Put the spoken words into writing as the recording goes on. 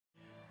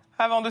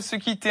Avant de se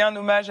quitter, un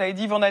hommage à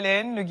Eddie Van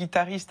Halen. Le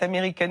guitariste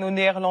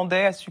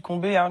américano-néerlandais a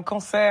succombé à un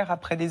cancer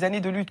après des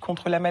années de lutte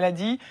contre la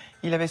maladie.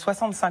 Il avait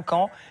 65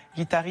 ans.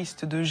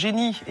 Guitariste de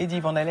génie, Eddie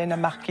Van Halen a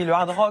marqué le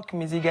hard rock,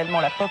 mais également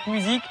la pop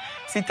music.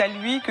 C'est à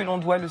lui que l'on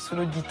doit le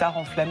solo de guitare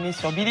enflammé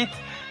sur Beat It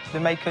de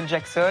Michael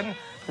Jackson.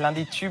 L'un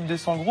des tubes de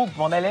son groupe,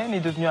 Van Halen, est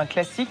devenu un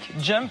classique.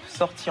 Jump,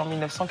 sorti en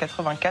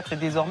 1984, est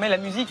désormais la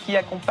musique qui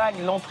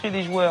accompagne l'entrée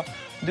des joueurs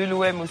de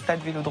l'OM au stade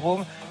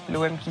Vélodrome.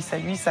 L'OM qui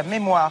salue sa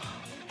mémoire.